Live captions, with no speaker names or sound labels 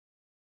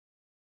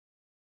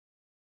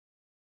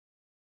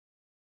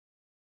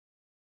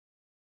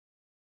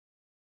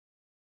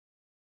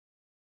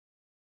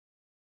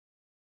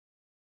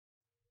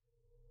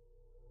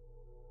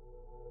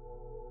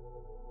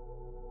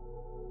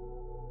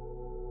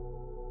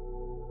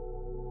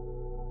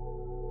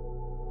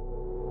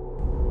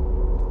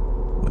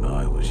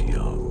was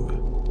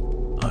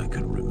young, I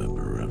could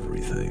remember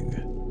everything.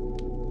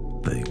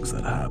 Things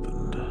that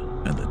happened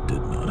and that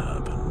did not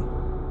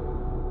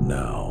happen.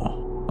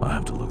 Now, I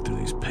have to look through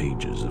these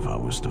pages if I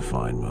was to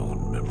find my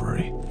own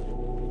memory.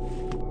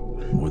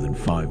 More than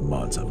 5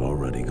 months have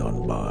already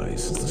gone by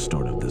since the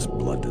start of this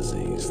blood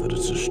disease that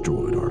has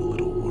destroyed our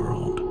little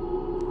world.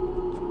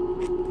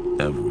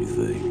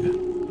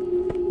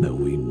 Everything that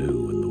we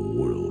knew in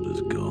the world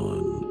is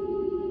gone.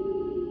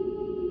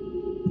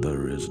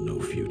 There is no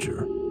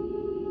future.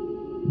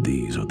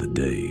 These are the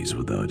days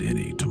without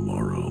any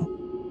tomorrow.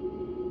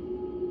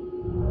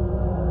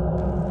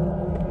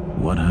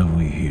 What have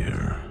we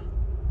here?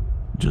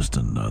 Just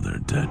another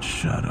dead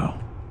shadow.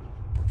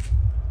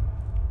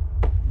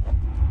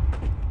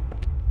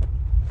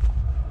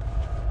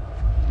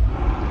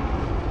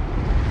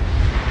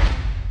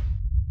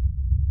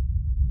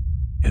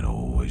 It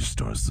always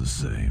starts the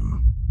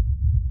same.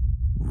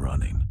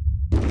 Running.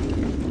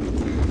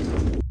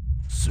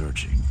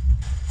 Searching.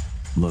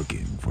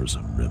 Looking for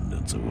some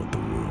remnants of what the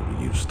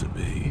world used to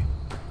be.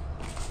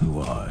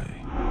 Who I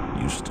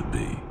used to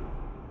be.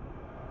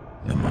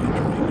 Am I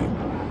dreaming?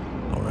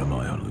 Or am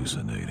I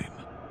hallucinating?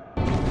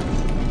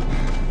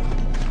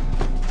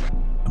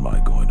 Am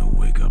I going to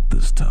wake up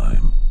this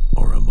time?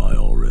 Or am I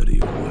already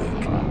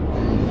awake?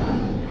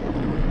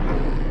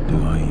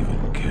 Do I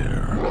even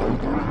care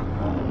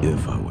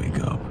if I wake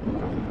up?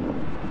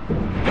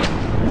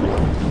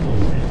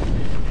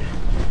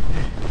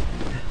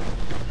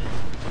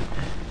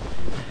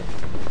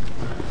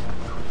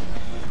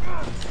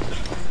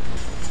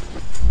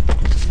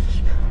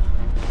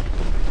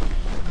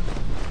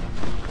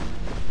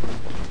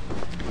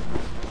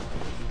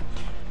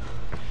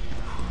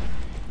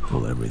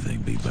 Will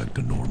everything be back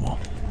to normal?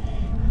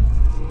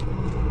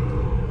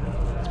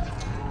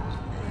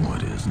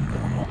 What is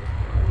normal?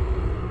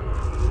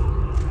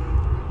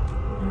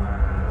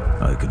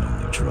 I can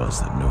only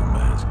trust that no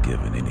man is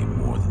given any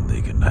more than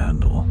they can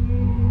handle.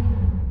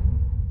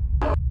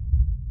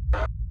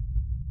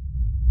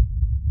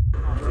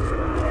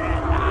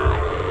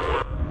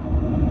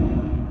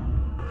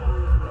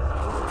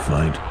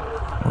 Fight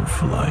or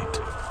flight?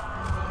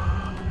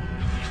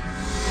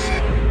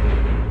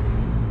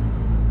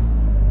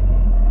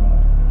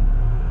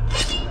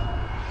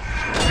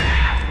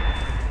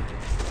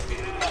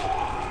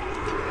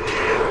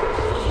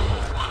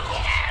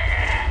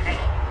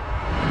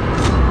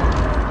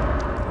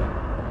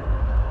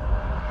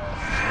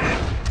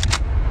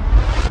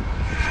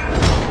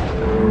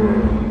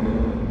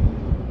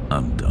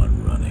 I'm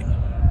done running,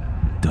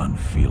 done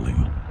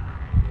feeling,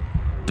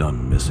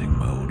 done missing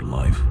my old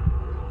life,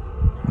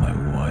 my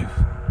wife,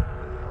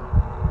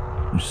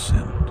 whose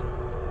scent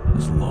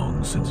has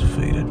long since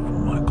faded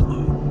from my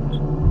clothes.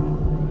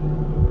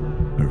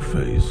 Her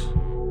face,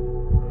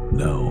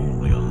 now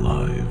only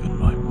alive in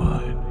my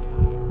mind.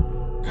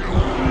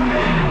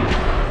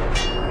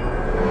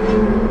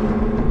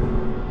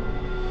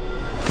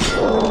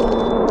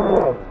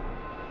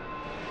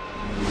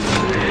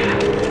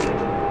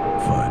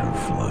 Fight or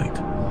flight.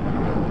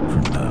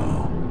 For now,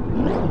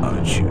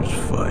 I choose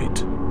fight.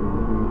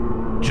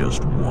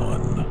 Just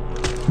one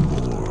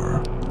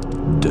more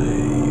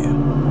day.